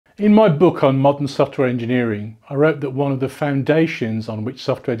In my book on modern software engineering, I wrote that one of the foundations on which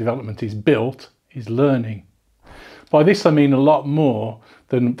software development is built is learning. By this I mean a lot more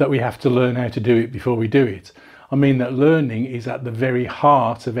than that we have to learn how to do it before we do it. I mean that learning is at the very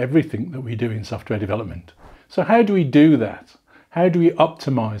heart of everything that we do in software development. So how do we do that? How do we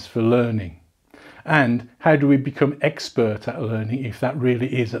optimize for learning? And how do we become expert at learning if that really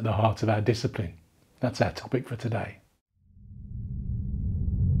is at the heart of our discipline? That's our topic for today.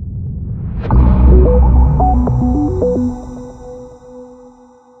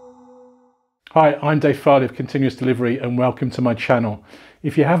 Hi, I'm Dave Farley of Continuous Delivery and welcome to my channel.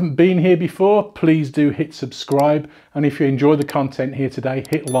 If you haven't been here before, please do hit subscribe, and if you enjoy the content here today,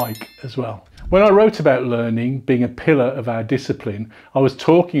 hit like as well. When I wrote about learning being a pillar of our discipline, I was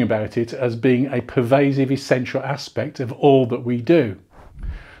talking about it as being a pervasive, essential aspect of all that we do.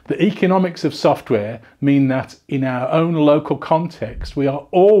 The economics of software mean that in our own local context, we are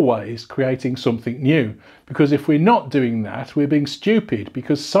always creating something new. Because if we're not doing that, we're being stupid,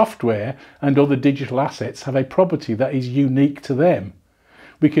 because software and other digital assets have a property that is unique to them.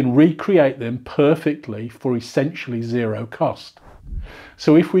 We can recreate them perfectly for essentially zero cost.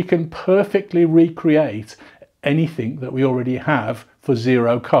 So if we can perfectly recreate anything that we already have for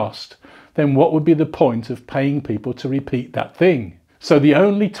zero cost, then what would be the point of paying people to repeat that thing? So the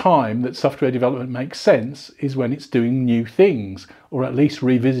only time that software development makes sense is when it's doing new things, or at least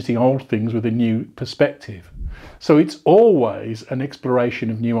revisiting old things with a new perspective. So it's always an exploration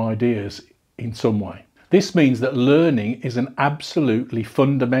of new ideas in some way. This means that learning is an absolutely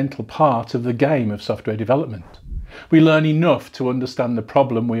fundamental part of the game of software development. We learn enough to understand the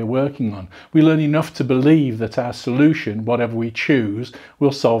problem we are working on. We learn enough to believe that our solution, whatever we choose,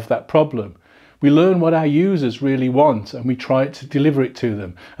 will solve that problem. We learn what our users really want and we try to deliver it to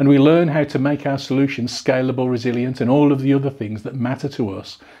them. And we learn how to make our solutions scalable, resilient, and all of the other things that matter to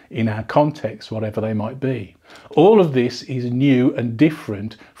us in our context, whatever they might be. All of this is new and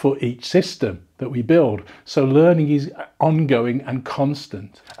different for each system that we build. So learning is ongoing and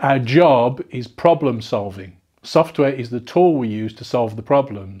constant. Our job is problem solving. Software is the tool we use to solve the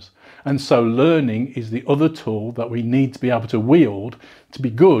problems. And so learning is the other tool that we need to be able to wield to be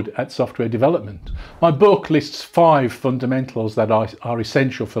good at software development. My book lists 5 fundamentals that are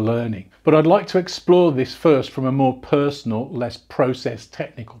essential for learning, but I'd like to explore this first from a more personal, less process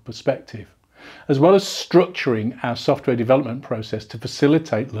technical perspective. As well as structuring our software development process to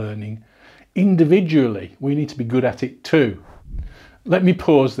facilitate learning, individually we need to be good at it too. Let me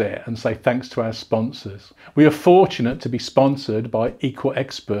pause there and say thanks to our sponsors. We are fortunate to be sponsored by Equal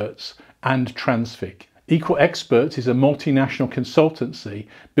Experts and Transfic. Equal Experts is a multinational consultancy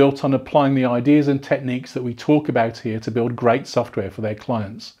built on applying the ideas and techniques that we talk about here to build great software for their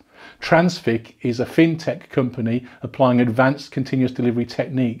clients. Transfic is a fintech company applying advanced continuous delivery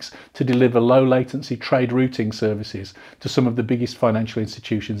techniques to deliver low latency trade routing services to some of the biggest financial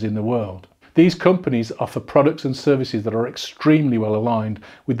institutions in the world. These companies offer products and services that are extremely well aligned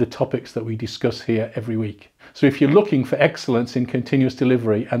with the topics that we discuss here every week. So if you're looking for excellence in continuous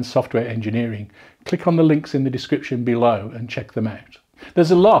delivery and software engineering, click on the links in the description below and check them out.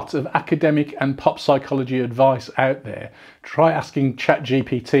 There's a lot of academic and pop psychology advice out there. Try asking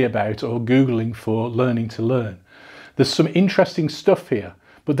ChatGPT about or Googling for learning to learn. There's some interesting stuff here,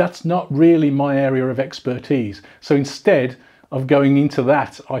 but that's not really my area of expertise. So instead of going into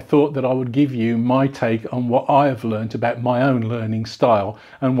that, I thought that I would give you my take on what I have learned about my own learning style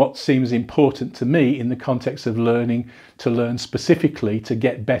and what seems important to me in the context of learning to learn specifically to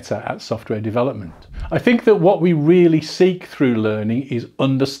get better at software development. I think that what we really seek through learning is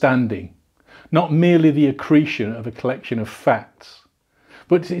understanding, not merely the accretion of a collection of facts.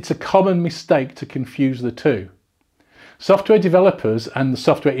 But it's a common mistake to confuse the two. Software developers and the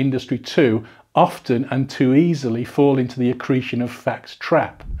software industry too often and too easily fall into the accretion of facts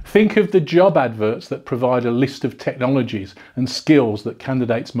trap. Think of the job adverts that provide a list of technologies and skills that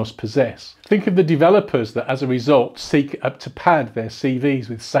candidates must possess. Think of the developers that as a result seek to pad their CVs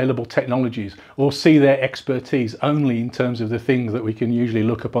with saleable technologies or see their expertise only in terms of the things that we can usually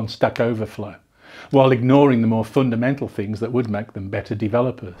look up on Stack Overflow, while ignoring the more fundamental things that would make them better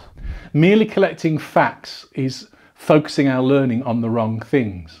developers. Merely collecting facts is focusing our learning on the wrong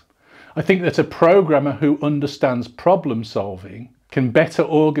things. I think that a programmer who understands problem solving can better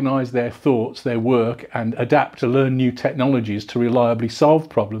organise their thoughts, their work, and adapt to learn new technologies to reliably solve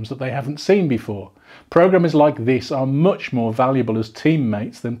problems that they haven't seen before. Programmers like this are much more valuable as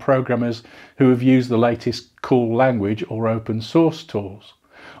teammates than programmers who have used the latest cool language or open source tools,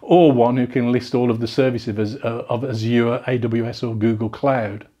 or one who can list all of the services of Azure, AWS, or Google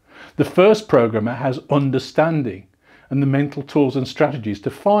Cloud. The first programmer has understanding, and the mental tools and strategies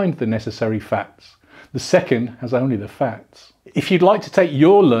to find the necessary facts. The second has only the facts. If you'd like to take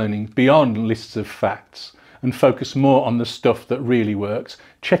your learning beyond lists of facts and focus more on the stuff that really works,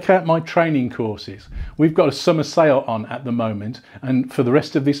 check out my training courses. We've got a summer sale on at the moment, and for the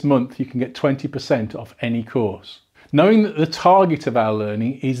rest of this month you can get 20% off any course. Knowing that the target of our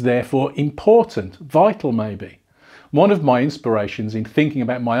learning is therefore important, vital maybe. One of my inspirations in thinking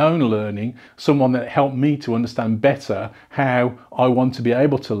about my own learning, someone that helped me to understand better how I want to be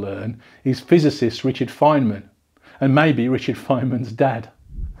able to learn, is physicist Richard Feynman, and maybe Richard Feynman's dad.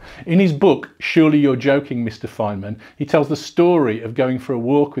 In his book, Surely You're Joking, Mr. Feynman, he tells the story of going for a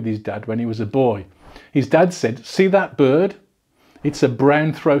walk with his dad when he was a boy. His dad said, "See that bird? It's a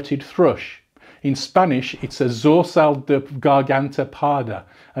brown-throated thrush. In Spanish, it's a zorzal de garganta parda,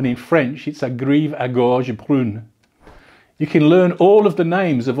 and in French, it's a grive à gorge brune." You can learn all of the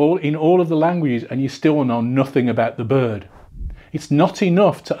names in all of the languages and you still know nothing about the bird. It's not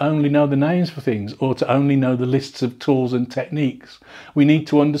enough to only know the names for things or to only know the lists of tools and techniques. We need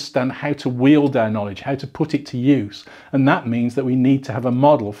to understand how to wield our knowledge, how to put it to use, and that means that we need to have a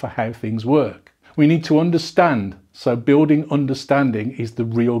model for how things work. We need to understand, so building understanding is the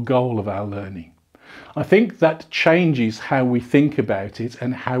real goal of our learning. I think that changes how we think about it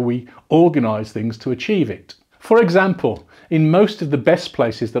and how we organise things to achieve it. For example, in most of the best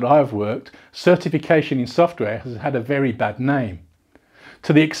places that I've worked, certification in software has had a very bad name.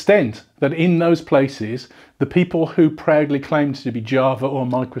 To the extent that in those places, the people who proudly claimed to be Java or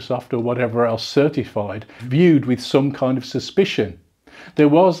Microsoft or whatever else certified, viewed with some kind of suspicion. There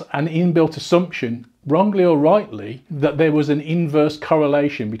was an inbuilt assumption, wrongly or rightly, that there was an inverse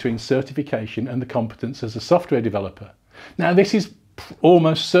correlation between certification and the competence as a software developer. Now, this is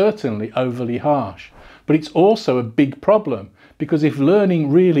almost certainly overly harsh. But it's also a big problem, because if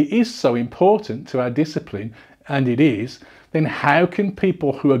learning really is so important to our discipline, and it is, then how can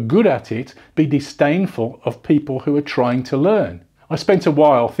people who are good at it be disdainful of people who are trying to learn? I spent a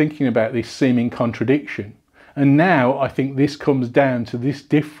while thinking about this seeming contradiction, and now I think this comes down to this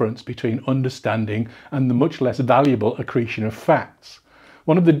difference between understanding and the much less valuable accretion of facts.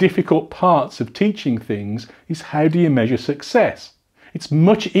 One of the difficult parts of teaching things is, how do you measure success? It's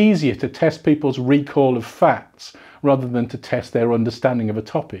much easier to test people's recall of facts rather than to test their understanding of a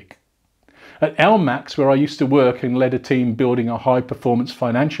topic. At LMAX, where I used to work and led a team building a high-performance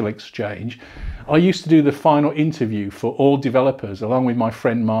financial exchange, I used to do the final interview for all developers along with my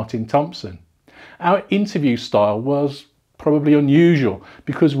friend Martin Thompson. Our interview style was probably unusual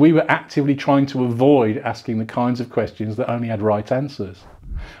because we were actively trying to avoid asking the kinds of questions that only had right answers.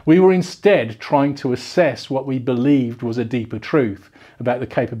 We were instead trying to assess what we believed was a deeper truth about the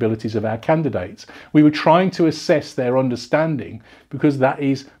capabilities of our candidates. We were trying to assess their understanding because that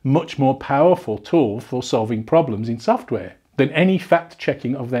is a much more powerful tool for solving problems in software than any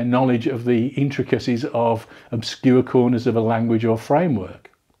fact-checking of their knowledge of the intricacies of obscure corners of a language or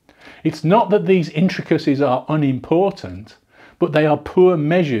framework. It's not that these intricacies are unimportant, but they are poor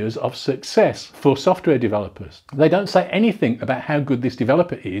measures of success for software developers. They don't say anything about how good this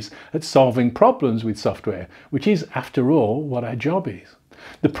developer is at solving problems with software, which is, after all, what our job is.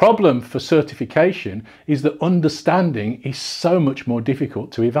 The problem for certification is that understanding is so much more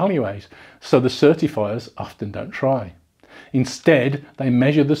difficult to evaluate, so the certifiers often don't try. Instead, they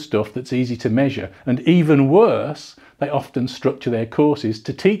measure the stuff that's easy to measure, and even worse, they often structure their courses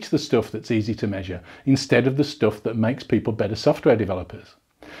to teach the stuff that's easy to measure instead of the stuff that makes people better software developers.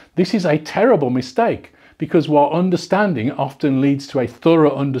 This is a terrible mistake, because while understanding often leads to a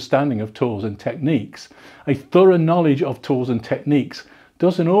thorough understanding of tools and techniques, a thorough knowledge of tools and techniques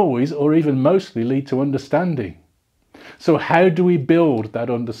doesn't always or even mostly lead to understanding. So how do we build that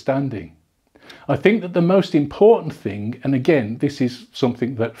understanding? I think that the most important thing, and again this is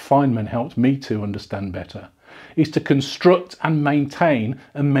something that Feynman helped me to understand better, is to construct and maintain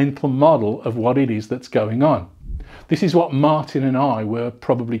a mental model of what it is that's going on. This is what Martin and I were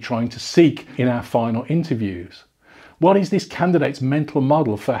probably trying to seek in our final interviews. What is this candidate's mental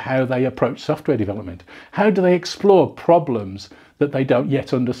model for how they approach software development? How do they explore problems that they don't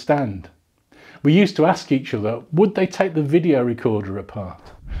yet understand? We used to ask each other, would they take the video recorder apart?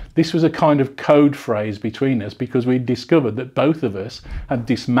 This was a kind of code phrase between us because we'd discovered that both of us had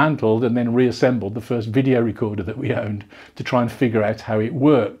dismantled and then reassembled the first video recorder that we owned to try and figure out how it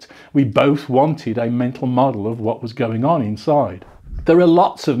worked. We both wanted a mental model of what was going on inside. There are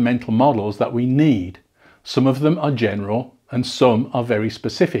lots of mental models that we need. Some of them are general and some are very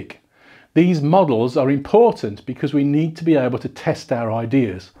specific. These models are important because we need to be able to test our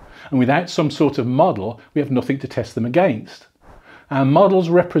ideas, and without some sort of model we have nothing to test them against. Our models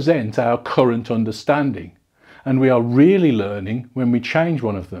represent our current understanding, and we are really learning when we change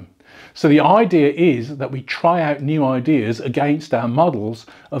one of them. So the idea is that we try out new ideas against our models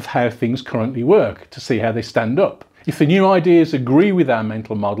of how things currently work to see how they stand up. If the new ideas agree with our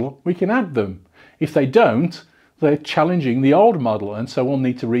mental model, we can add them. If they don't, they're challenging the old model, and so we'll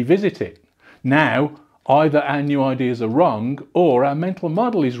need to revisit it. Now, either our new ideas are wrong or our mental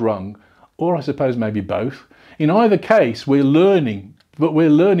model is wrong, or I suppose maybe both. In either case, we're learning, but we're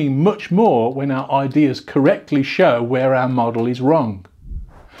learning much more when our ideas correctly show where our model is wrong.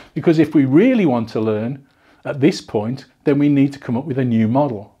 Because if we really want to learn at this point, then we need to come up with a new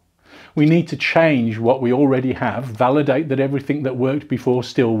model. We need to change what we already have, validate that everything that worked before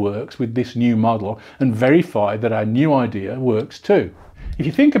still works with this new model, and verify that our new idea works too. If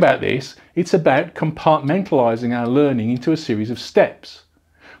you think about this, it's about compartmentalizing our learning into a series of steps.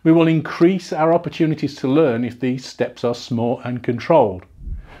 We will increase our opportunities to learn if these steps are small and controlled,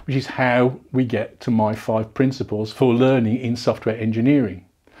 which is how we get to my 5 principles for learning in software engineering.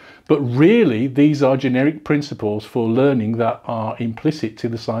 But really, these are generic principles for learning that are implicit to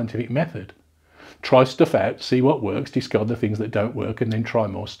the scientific method. Try stuff out, see what works, discard the things that don't work, and then try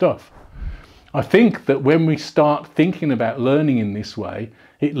more stuff. I think that when we start thinking about learning in this way,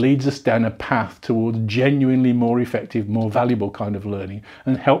 it leads us down a path towards genuinely more effective, more valuable kind of learning,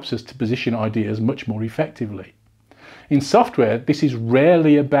 and helps us to position ideas much more effectively. In software, this is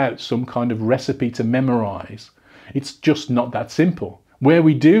rarely about some kind of recipe to memorize. It's just not that simple. Where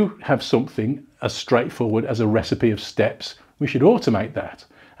we do have something as straightforward as a recipe of steps, we should automate that.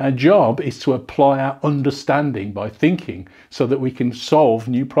 Our job is to apply our understanding by thinking so that we can solve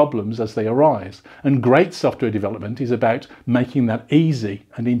new problems as they arise. And great software development is about making that easy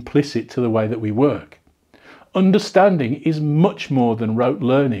and implicit to the way that we work. Understanding is much more than rote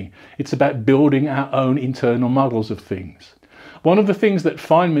learning. It's about building our own internal models of things. One of the things that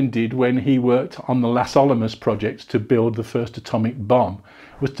Feynman did when he worked on the Las Alamos project to build the first atomic bomb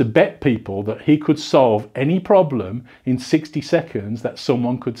was to bet people that he could solve any problem in 60 seconds that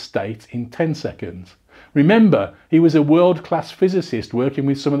someone could state in 10 seconds. Remember, he was a world-class physicist working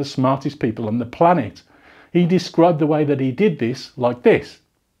with some of the smartest people on the planet. He described the way that he did this like this.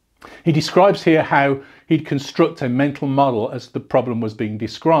 He describes here how he'd construct a mental model as the problem was being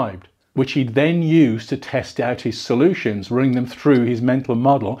described, which he'd then use to test out his solutions, running them through his mental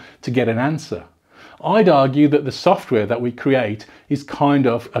model to get an answer. I'd argue that the software that we create is kind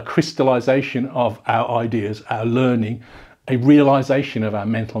of a crystallization of our ideas, our learning, a realization of our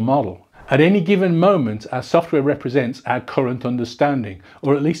mental model. At any given moment, our software represents our current understanding,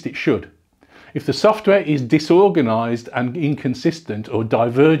 or at least it should. If the software is disorganized and inconsistent or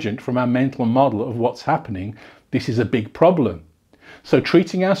divergent from our mental model of what's happening, this is a big problem. So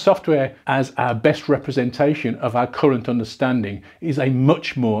treating our software as our best representation of our current understanding is a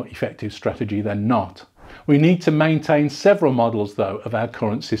much more effective strategy than not. We need to maintain several models, though, of our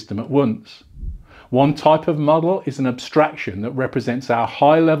current system at once. One type of model is an abstraction that represents our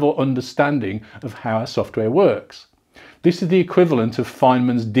high-level understanding of how our software works. This is the equivalent of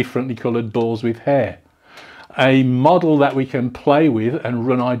Feynman's differently coloured balls with hair. A model that we can play with and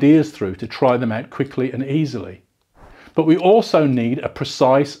run ideas through to try them out quickly and easily. But we also need a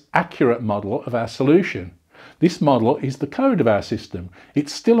precise, accurate model of our solution. This model is the code of our system.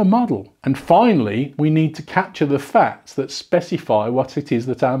 It's still a model. And finally, we need to capture the facts that specify what it is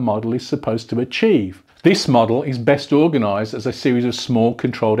that our model is supposed to achieve. This model is best organised as a series of small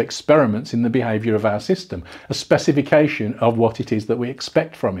controlled experiments in the behaviour of our system, a specification of what it is that we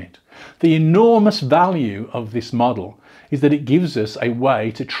expect from it. The enormous value of this model is that it gives us a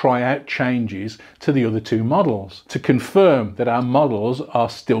way to try out changes to the other 2 models, to confirm that our models are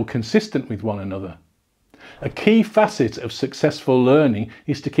still consistent with one another. A key facet of successful learning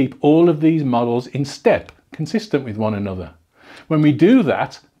is to keep all of these models in step, consistent with one another. When we do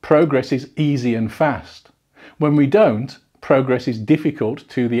that, progress is easy and fast. When we don't, progress is difficult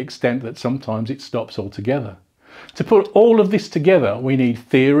to the extent that sometimes it stops altogether. To put all of this together, we need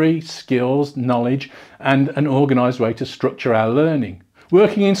theory, skills, knowledge, and an organised way to structure our learning.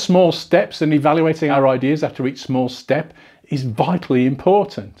 Working in small steps and evaluating our ideas after each small step is vitally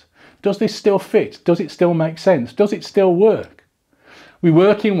important. Does this still fit? Does it still make sense? Does it still work? We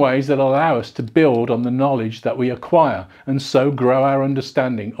work in ways that allow us to build on the knowledge that we acquire and so grow our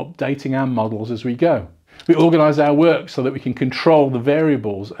understanding, updating our models as we go. We organise our work so that we can control the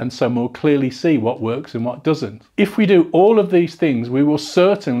variables and so more clearly see what works and what doesn't. If we do all of these things, we will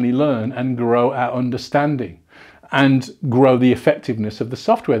certainly learn and grow our understanding and grow the effectiveness of the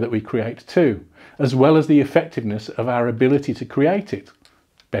software that we create too, as well as the effectiveness of our ability to create it.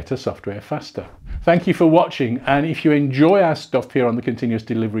 Better software faster. Thank you for watching, and if you enjoy our stuff here on the Continuous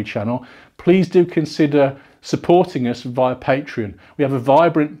Delivery channel, please do consider supporting us via Patreon. We have a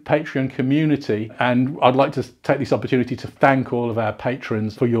vibrant Patreon community, and I'd like to take this opportunity to thank all of our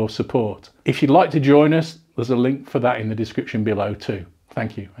patrons for your support. If you'd like to join us, there's a link for that in the description below too.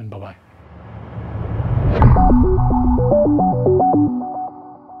 Thank you, and bye-bye.